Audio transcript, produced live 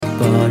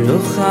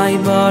Baruch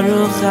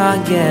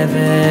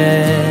HaGever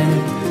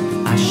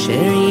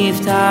Asher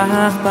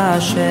Yiftach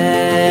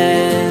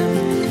B'Hashem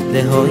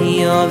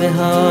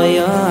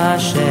V'hoya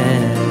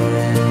Hashem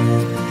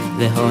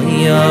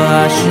V'hoya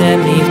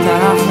Hashem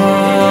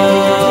Yiftachoy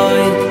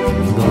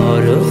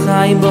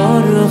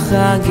Baruch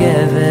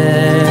HaGever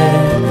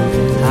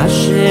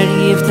Asher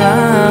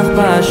Yiftach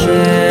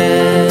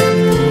B'Hashem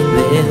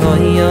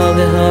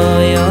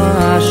V'hoya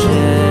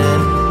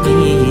Hashem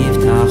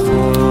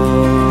Yiftachoy.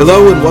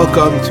 Hello and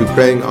welcome to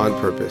Praying on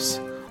Purpose.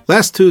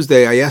 Last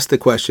Tuesday I asked a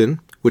question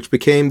which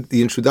became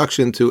the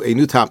introduction to a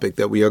new topic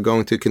that we are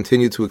going to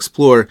continue to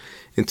explore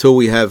until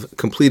we have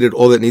completed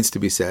all that needs to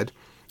be said,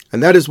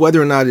 and that is whether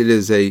or not it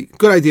is a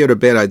good idea or a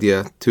bad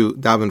idea to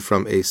daven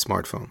from a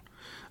smartphone.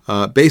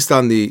 Based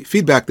on the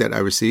feedback that I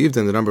received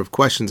and the number of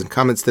questions and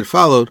comments that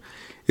followed,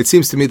 it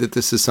seems to me that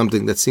this is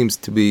something that seems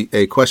to be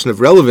a question of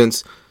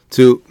relevance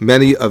to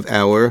many of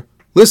our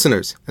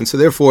listeners. And so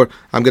therefore,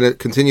 I'm going to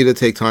continue to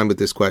take time with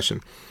this question.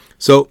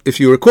 So if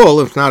you recall,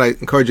 if not, I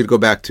encourage you to go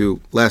back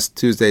to last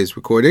Tuesday's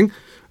recording.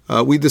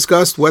 We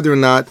discussed whether or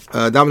not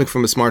davening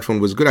from a smartphone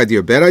was a good idea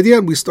or bad idea.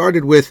 And we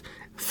started with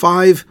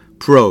 5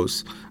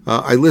 pros.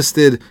 I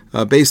listed,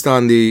 based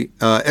on the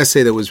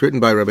essay that was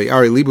written by Rabbi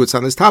Ari Leibowitz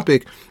on this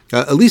topic,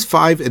 at least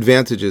 5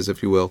 advantages,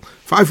 if you will.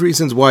 5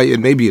 reasons why it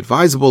may be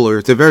advisable, or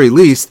at the very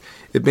least,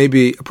 it may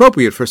be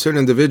appropriate for certain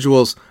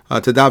individuals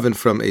to daven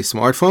from a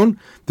smartphone.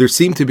 There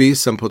seem to be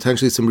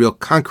potentially some real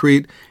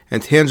concrete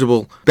and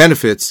tangible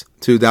benefits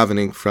to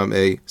davening from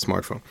a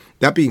smartphone.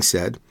 That being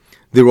said,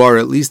 there are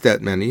at least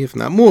that many, if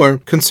not more,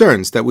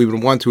 concerns that we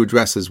would want to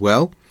address as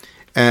well.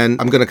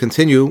 And I'm going to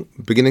continue,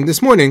 beginning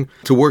this morning,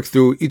 to work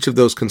through each of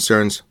those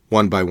concerns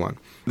one by one.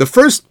 The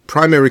first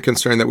primary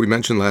concern that we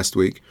mentioned last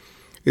week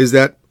is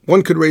that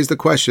one could raise the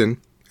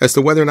question as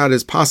to whether or not it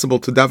is possible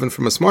to daven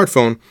from a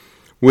smartphone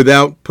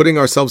without putting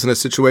ourselves in a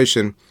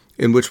situation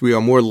in which we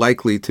are more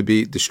likely to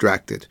be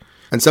distracted.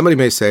 And somebody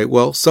may say,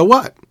 well, so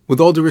what?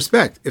 With all due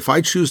respect, if I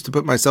choose to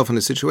put myself in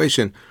a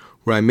situation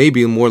where I may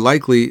be more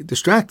likely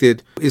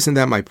distracted, isn't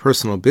that my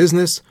personal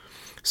business?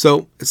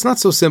 So it's not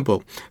so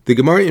simple. The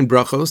Gemara in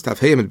Brachos, Taf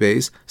Hey Amud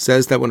Beis,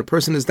 says that when a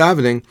person is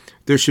davening,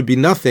 there should be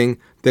nothing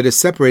that is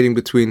separating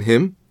between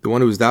him, the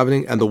one who is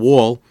davening, and the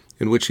wall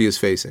in which he is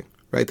facing.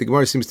 Right? The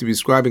Gemara seems to be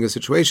describing a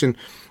situation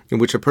in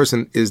which a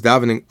person is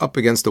davening up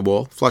against the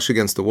wall, flush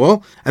against the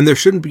wall, and there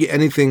shouldn't be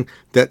anything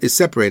that is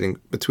separating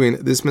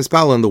between this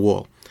mispal and the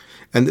wall.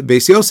 And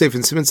Beis Yosef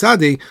in Siman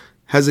Sadi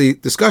has a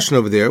discussion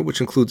over there,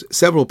 which includes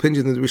several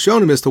opinions in the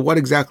Rishonim as to what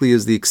exactly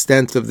is the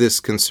extent of this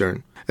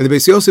concern. And the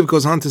Beis Yosef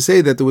goes on to say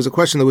that there was a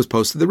question that was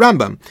posed to the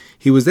Rambam.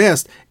 He was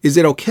asked, is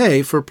it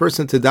okay for a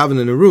person to daven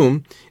in a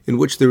room in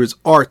which there is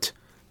art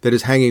that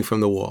is hanging from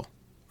the wall?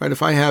 Right?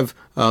 If I have,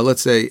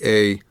 let's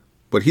say,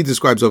 what he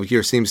describes over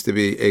here seems to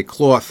be a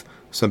cloth,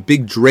 some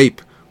big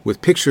drape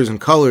with pictures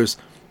and colors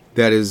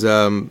that is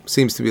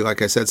seems to be,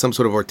 like I said, some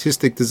sort of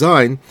artistic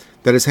design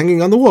that is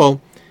hanging on the wall.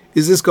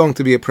 Is this going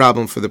to be a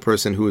problem for the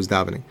person who is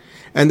davening?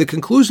 And the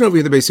conclusion over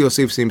here, the Beis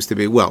Yosef seems to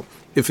be, well,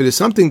 if it is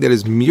something that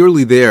is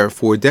merely there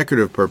for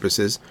decorative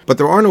purposes, but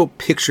there are no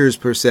pictures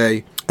per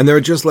se, and there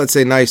are just, let's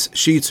say, nice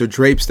sheets or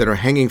drapes that are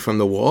hanging from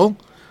the wall,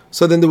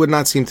 so then there would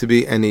not seem to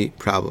be any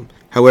problem.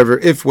 However,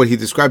 if what he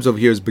describes over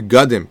here is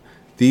begadim,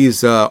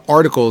 these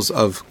articles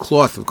of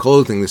cloth, of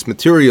clothing, this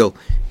material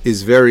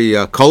is very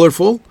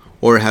colorful,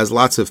 or has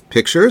lots of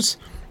pictures,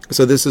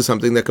 so this is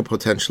something that could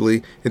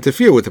potentially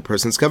interfere with a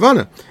person's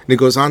kavanah. And he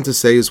goes on to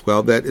say as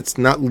well that it's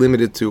not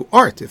limited to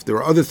art. If there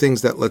are other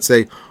things that, let's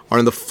say, are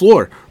on the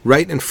floor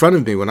right in front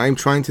of me when I'm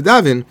trying to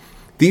daven,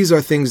 these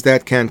are things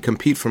that can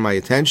compete for my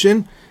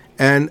attention.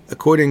 And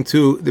according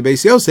to the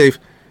Beis Yosef,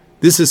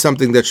 this is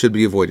something that should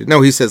be avoided. No,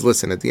 he says,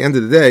 listen, at the end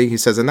of the day, he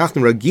says,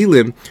 Anachnu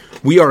Ragilim,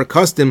 we are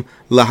accustomed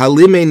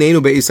lahalim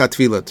einenu be'isat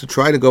tefillah, to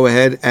try to go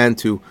ahead and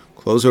to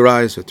close our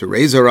eyes or to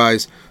raise our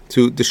eyes,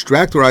 to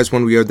distract our eyes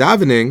when we are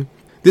davening.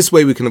 This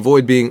way we can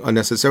avoid being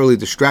unnecessarily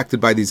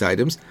distracted by these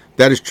items.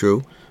 That is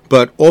true.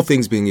 But all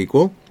things being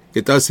equal,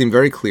 it does seem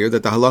very clear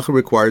that the halacha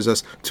requires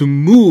us to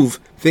move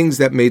things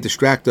that may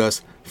distract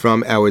us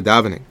from our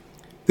davening.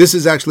 This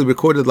is actually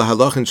recorded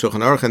lahalacha in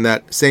Shulchan Aruch in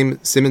that same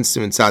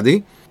Siman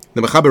Sadi.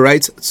 The Mechaber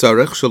writes,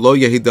 Tzarech shelo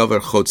yehi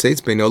davar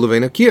chotzeitz beino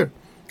levein hakir.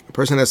 A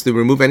person has to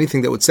remove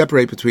anything that would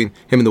separate between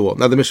him and the wall.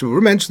 Now the Mishnah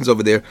mentions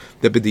over there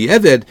that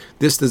b'di'eved,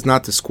 this does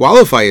not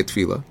disqualify a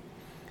tefillah.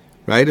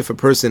 Right? If a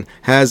person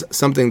has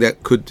something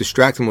that could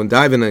distract him when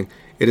davening,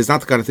 it is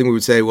not the kind of thing we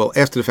would say, well,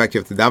 after the fact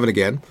you have to daven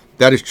again.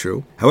 That is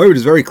true. However, it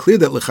is very clear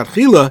that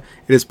lechatchila,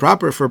 it is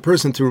proper for a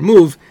person to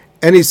remove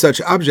any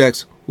such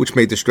objects which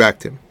may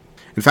distract him.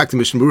 In fact, the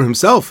Mishnah Berurah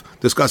himself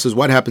discusses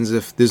what happens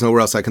if there's nowhere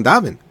else I can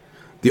daven.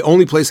 The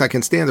only place I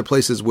can stand are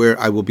places where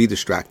I will be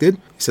distracted.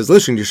 He says,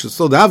 listen, you should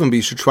still daven, but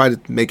you should try to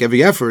make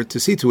every effort to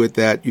see to it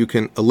that you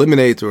can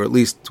eliminate, or at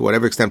least to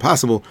whatever extent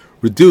possible,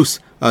 reduce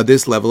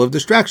this level of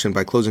distraction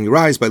by closing your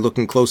eyes, by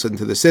looking closer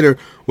into the siddur,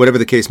 whatever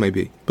the case may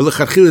be. But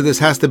l'chadchila, this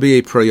has to be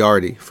a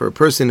priority. For a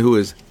person who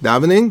is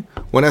davening,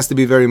 one has to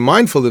be very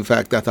mindful of the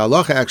fact that the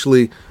halacha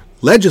actually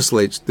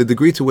legislates the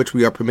degree to which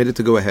we are permitted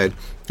to go ahead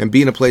and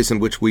be in a place in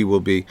which we will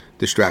be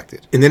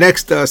distracted. In the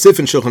next sif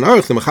in Shulchan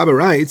Aruch, the Mechaber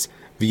writes,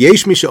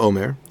 V'yesh mi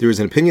she'omer, there is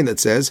an opinion that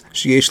says,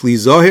 sheyesh li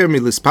zoher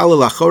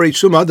milispalel achorei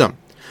shum adam,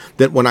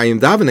 that when I am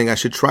davening, I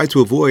should try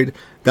to avoid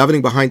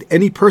davening behind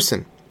any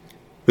person.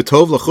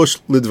 V'tov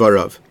lachush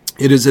lidvarav.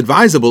 It is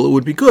advisable, it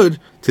would be good,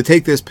 to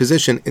take this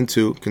position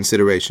into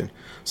consideration.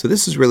 So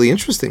this is really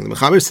interesting. The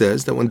Mechaber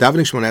says that when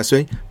davening Shemona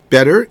Esrei,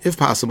 better, if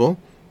possible,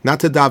 not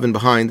to daven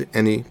behind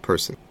any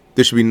person.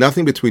 There should be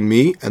nothing between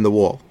me and the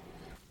wall.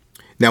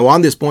 Now,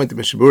 on this point, the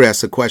Mishnah Berurah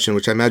asks a question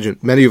which I imagine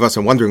many of us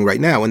are wondering right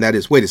now, and that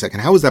is, wait a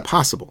second, how is that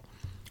possible?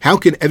 How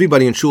can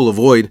everybody in shul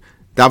avoid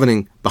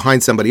davening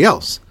behind somebody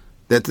else?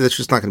 That's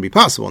just not going to be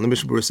possible. And the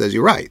Mishnah Berurah says,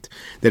 you're right,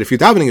 that if you're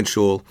davening in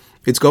shul,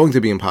 it's going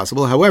to be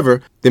impossible.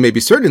 However, there may be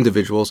certain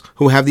individuals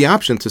who have the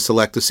option to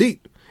select a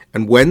seat.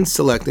 And when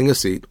selecting a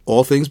seat,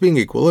 all things being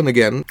equal, and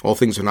again, all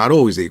things are not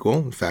always equal,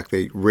 in fact,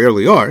 they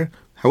rarely are.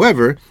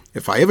 However,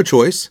 if I have a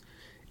choice,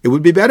 it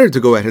would be better to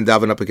go ahead and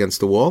daven up against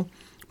the wall,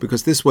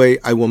 because this way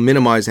I will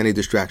minimize any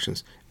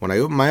distractions. When I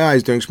open my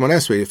eyes during Shemona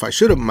Esrei, if I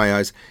should open my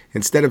eyes,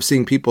 instead of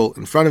seeing people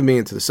in front of me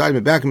and to the side of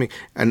me, back of me,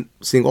 and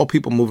seeing all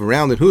people move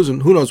around and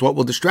who knows what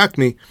will distract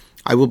me,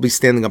 I will be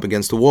standing up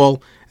against the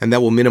wall, and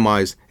that will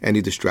minimize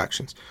any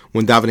distractions.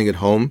 When davening at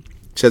home,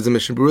 says the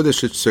Mishnah Berurah, this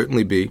should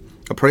certainly be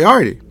a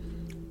priority.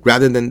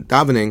 Rather than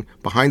davening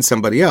behind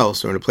somebody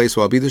else or in a place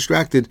where I'll be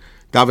distracted,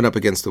 daven up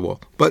against the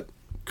wall. But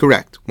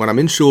correct, when I'm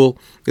in shul,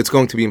 it's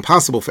going to be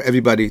impossible for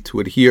everybody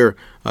to adhere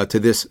to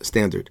this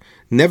standard.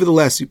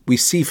 Nevertheless, we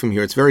see from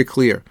here, it's very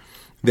clear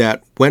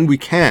that when we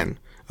can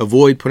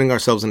avoid putting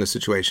ourselves in a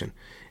situation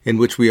in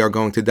which we are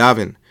going to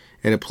daven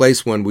in a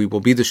place when we will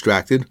be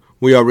distracted,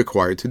 we are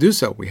required to do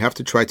so. We have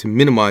to try to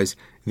minimize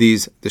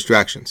these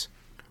distractions.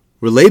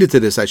 Related to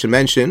this, I should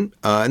mention,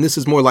 and this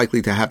is more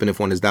likely to happen if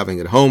one is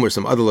davening at home or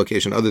some other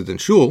location other than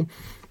shul,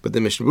 but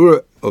the Mishnah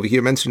Berurah over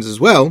here mentions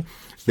as well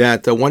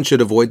that one should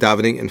avoid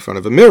davening in front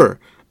of a mirror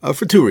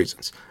for two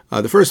reasons.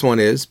 The first one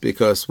is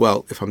because,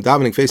 well, if I'm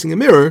davening facing a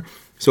mirror,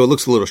 so it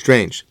looks a little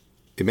strange.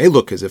 It may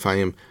look as if I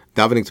am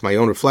davening to my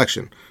own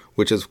reflection,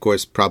 which is, of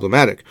course,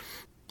 problematic.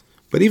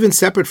 But even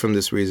separate from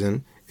this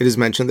reason, it is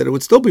mentioned that it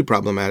would still be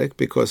problematic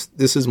because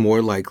this is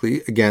more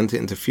likely, again, to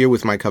interfere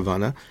with my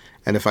kavana,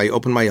 and if I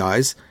open my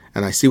eyes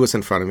and I see what's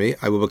in front of me,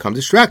 I will become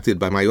distracted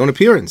by my own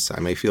appearance. I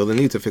may feel the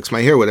need to fix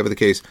my hair, whatever the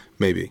case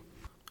may be.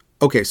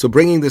 Okay, so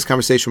bringing this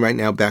conversation right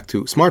now back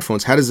to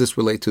smartphones, how does this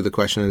relate to the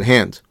question at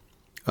hand?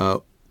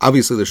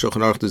 Obviously, the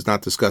Shulchan Aruch does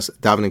not discuss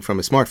davening from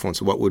a smartphone,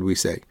 so what would we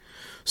say?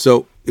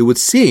 So it would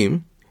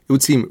seem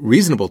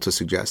reasonable to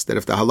suggest that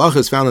if the halacha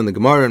is found in the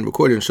Gemara and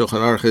recorded in Shulchan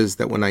Aruch is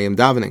that when I am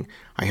davening,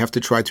 I have to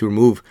try to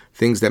remove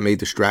things that may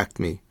distract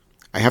me.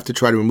 I have to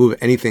try to remove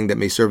anything that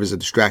may serve as a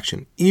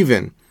distraction,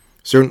 even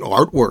certain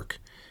artwork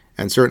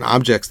and certain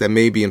objects that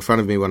may be in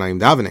front of me when I am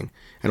davening.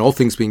 And all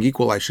things being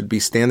equal, I should be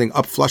standing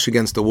up flush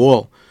against the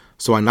wall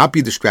so I not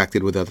be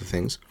distracted with other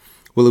things.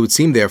 Well, it would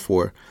seem,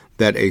 therefore,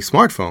 that a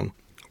smartphone,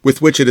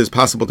 with which it is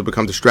possible to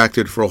become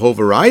distracted for a whole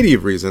variety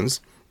of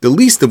reasons, the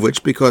least of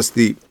which because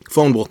the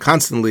phone will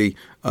constantly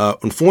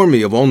inform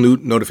me of all new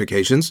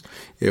notifications,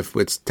 if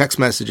it's text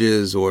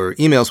messages or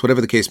emails,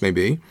 whatever the case may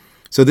be.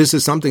 So this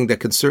is something that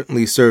could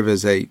certainly serve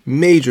as a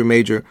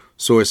major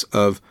source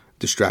of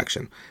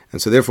distraction.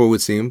 And so therefore it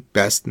would seem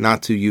best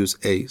not to use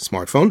a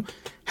smartphone.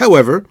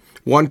 However,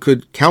 one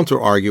could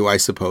counter-argue, I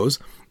suppose,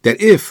 that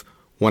if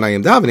when I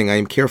am davening, I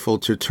am careful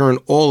to turn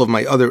all of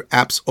my other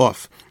apps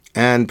off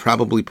and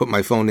probably put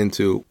my phone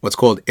into what's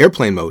called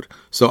airplane mode,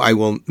 so I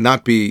will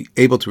not be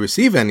able to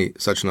receive any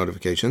such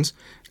notifications.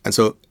 And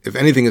so if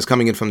anything is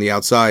coming in from the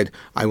outside,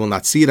 I will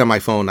not see it on my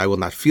phone, I will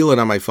not feel it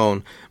on my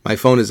phone. My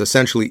phone is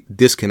essentially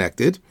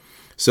disconnected.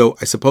 So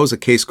I suppose a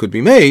case could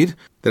be made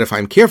that if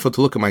I'm careful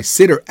to look at my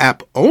Siddur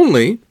app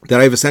only,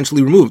 that I've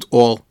essentially removed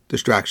all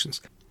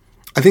distractions.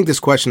 I think this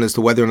question as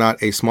to whether or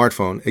not a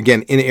smartphone,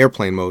 again in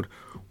airplane mode,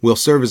 will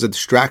serve as a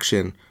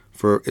distraction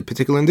for a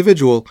particular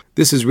individual,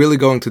 this is really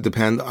going to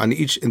depend on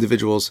each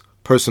individual's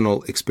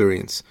personal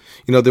experience.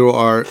 You know, there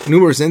are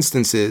numerous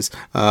instances,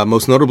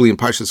 most notably in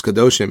Parshas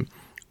Kadoshim,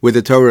 where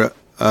the Torah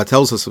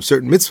tells us of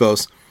certain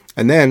mitzvos,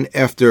 and then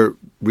after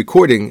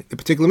recording a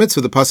particular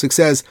mitzvah, the pasuk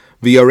says,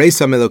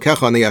 "V'yareisa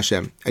melokecha ani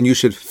Hashem," and you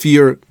should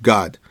fear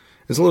God.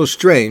 It's a little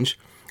strange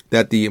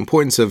that the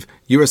importance of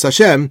Yiras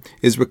Hashem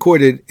is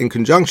recorded in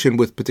conjunction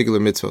with particular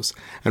mitzvos.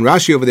 And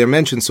Rashi over there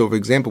mentions, so for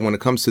example, when it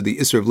comes to the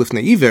Isser of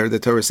Lifnei Iver, the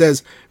Torah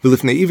says,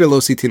 V'lifnei Iver lo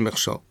sitin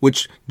mechshol,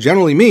 which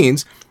generally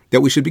means that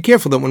we should be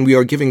careful that when we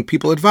are giving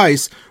people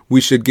advice, we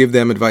should give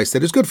them advice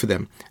that is good for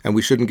them. And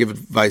we shouldn't give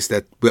advice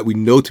that we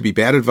know to be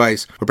bad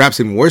advice, or perhaps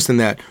even worse than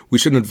that, we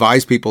shouldn't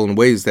advise people in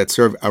ways that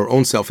serve our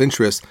own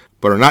self-interest,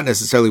 but are not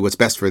necessarily what's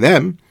best for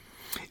them.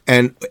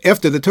 And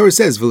after the Torah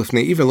says,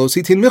 V'lifnei Iver lo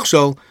sitin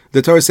mechshol,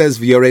 the Torah says,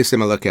 V'yareisem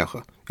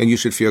elokecha, and you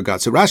should fear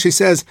God. So Rashi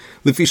says,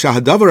 L'fi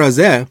shahadavar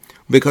hazeh,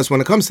 because when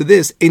it comes to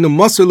this, einu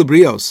maser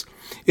l'brios,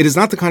 it is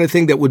not the kind of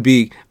thing that would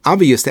be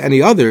obvious to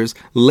any others.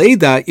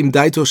 Leida im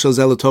daito shel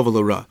zeh l'tov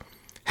l'ra.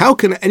 How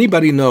can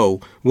anybody know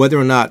whether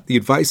or not the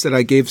advice that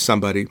I gave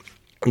somebody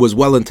was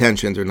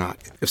well-intentioned or not.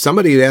 If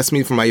somebody had asked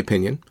me for my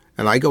opinion,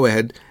 and I go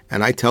ahead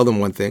and I tell them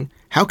one thing,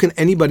 how can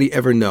anybody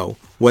ever know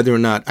whether or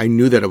not I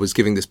knew that I was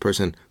giving this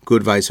person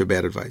good advice or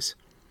bad advice?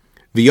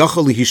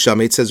 V'yachol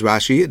hishamet, says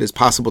Rashi, it is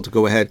possible to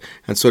go ahead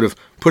and sort of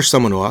push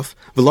someone off.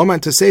 V'loman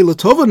to say,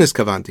 l'tova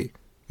niskavanti.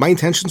 My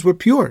intentions were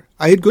pure.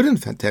 I had good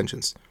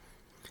intentions.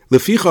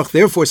 Lefichach,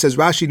 therefore, says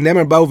Rashi,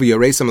 nemar ba'u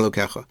v'yareisam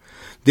elokecha.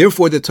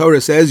 Therefore, the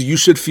Torah says you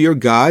should fear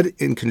God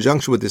in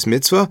conjunction with this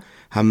mitzvah,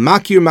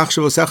 hamakir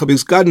machshavosecha,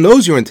 because God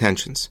knows your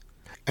intentions.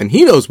 And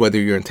He knows whether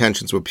your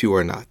intentions were pure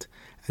or not.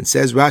 And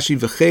says Rashi,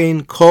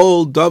 v'chein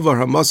kol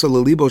davar hamasa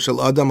lelibo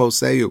shel adam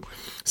oseyu.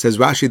 Says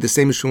Rashi, the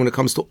same is true when it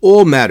comes to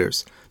all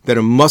matters that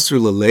are masr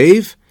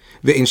lelev,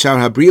 ve'in shar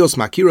habrios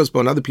makiros,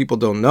 but other people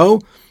don't know.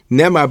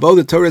 Nemar bo,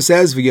 the Torah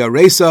says,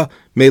 v'yaresa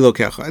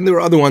melokecha. And there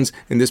are other ones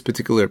in this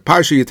particular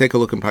parsha. You take a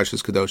look in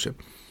Parshas Kedoshim.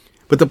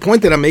 But the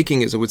point that I'm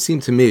making is, it would seem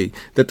to me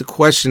that the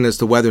question as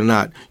to whether or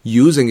not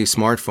using a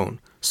smartphone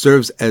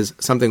serves as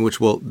something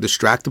which will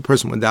distract the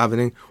person when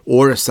davening,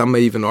 or as some may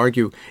even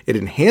argue, it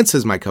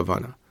enhances my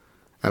kavanah.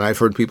 And I've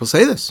heard people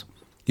say this.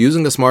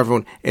 Using a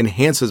smartphone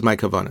enhances my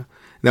kavanah.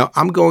 Now,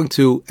 I'm going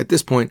to, at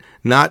this point,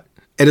 not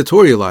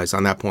editorialize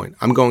on that point.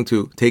 I'm going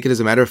to take it as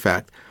a matter of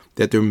fact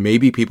that there may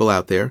be people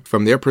out there,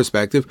 from their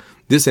perspective,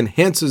 this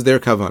enhances their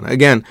kavanah.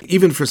 Again,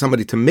 even for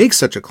somebody to make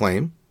such a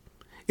claim,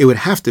 it would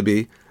have to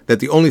be that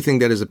the only thing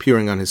that is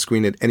appearing on his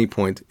screen at any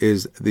point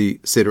is the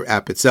Siddur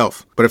app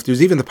itself. But if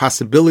there's even the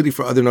possibility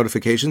for other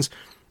notifications,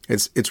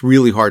 it's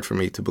really hard for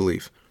me to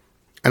believe.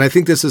 And I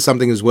think this is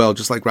something as well,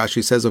 just like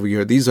Rashi says over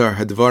here, these are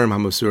hadvarim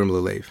hamusurim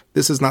lelev.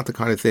 This is not the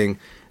kind of thing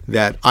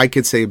that I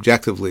could say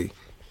objectively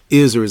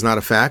is or is not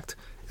a fact.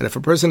 And if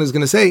a person is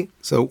going to say,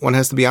 so one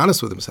has to be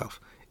honest with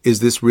himself. Is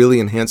this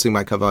really enhancing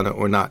my kavanah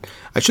or not?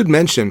 I should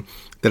mention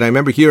that I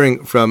remember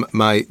hearing from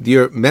my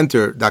dear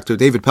mentor, Dr.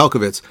 David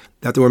Pelkovitz,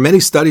 that there were many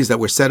studies that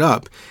were set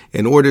up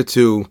in order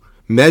to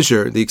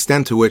measure the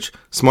extent to which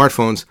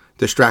smartphones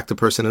distract a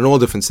person in all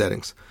different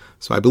settings.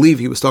 So I believe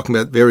he was talking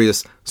about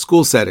various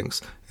school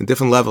settings in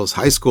different levels,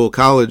 high school,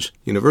 college,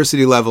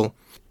 university level.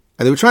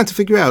 And they were trying to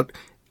figure out,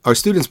 are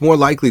students more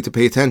likely to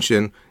pay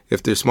attention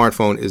if their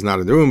smartphone is not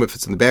in the room, if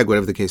it's in the bag,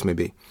 whatever the case may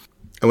be.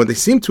 And what they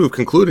seem to have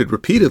concluded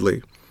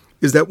repeatedly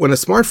is that when a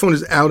smartphone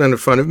is out and in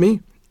front of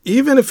me,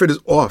 even if it is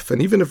off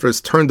and even if it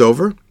is turned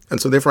over, and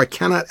so therefore I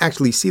cannot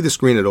actually see the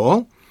screen at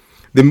all,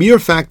 the mere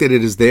fact that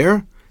it is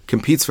there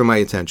competes for my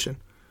attention.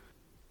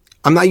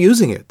 I'm not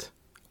using it.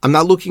 I'm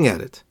not looking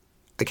at it.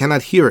 I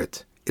cannot hear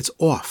it. It's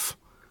off.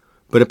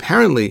 But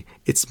apparently,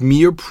 its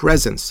mere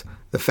presence,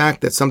 the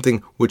fact that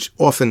something which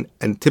often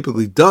and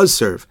typically does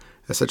serve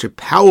as such a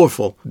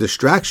powerful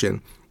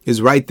distraction is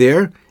right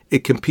there,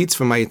 it competes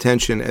for my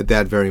attention at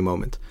that very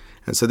moment.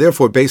 And so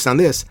therefore, based on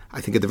this,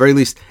 I think at the very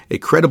least, a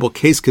credible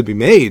case could be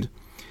made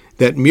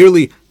that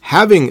merely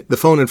having the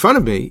phone in front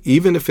of me,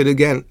 even if it,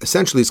 again,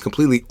 essentially is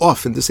completely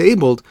off and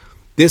disabled,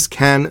 this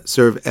can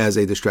serve as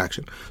a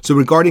distraction. So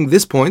regarding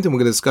this point, and we're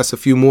going to discuss a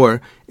few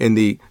more in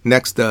the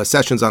next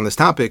sessions on this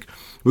topic,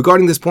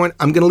 regarding this point,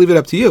 I'm going to leave it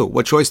up to you.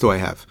 What choice do I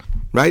have?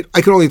 Right?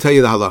 I can only tell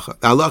you the halacha.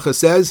 The halacha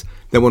says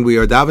that when we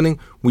are davening,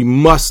 we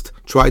must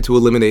try to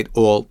eliminate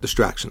all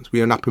distractions.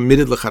 We are not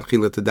permitted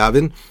l'chadchila to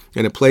daven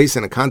in a place,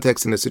 in a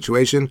context, in a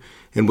situation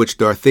in which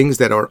there are things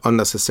that are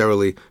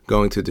unnecessarily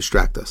going to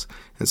distract us.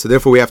 And so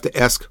therefore we have to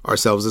ask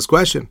ourselves this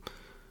question.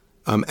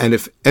 And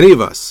if any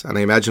of us, and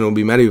I imagine it will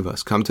be many of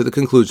us, come to the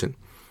conclusion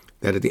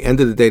that at the end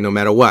of the day, no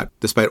matter what,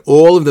 despite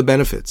all of the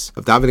benefits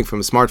of davening from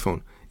a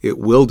smartphone, it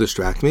will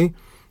distract me,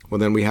 well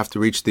then we have to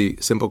reach the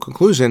simple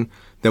conclusion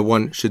that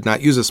one should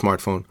not use a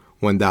smartphone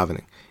when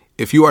davening.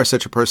 If you are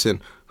such a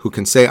person who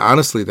can say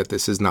honestly that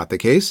this is not the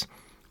case,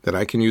 that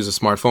I can use a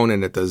smartphone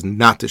and it does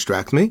not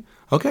distract me,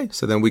 okay,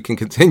 so then we can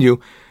continue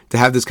to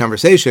have this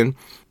conversation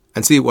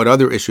and see what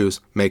other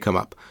issues may come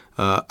up.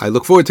 I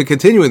look forward to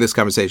continuing this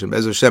conversation,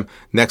 Be'ez Hashem,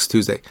 next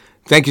Tuesday.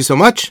 Thank you so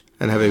much,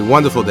 and have a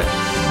wonderful day.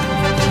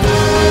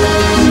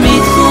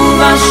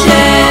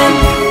 Hashem,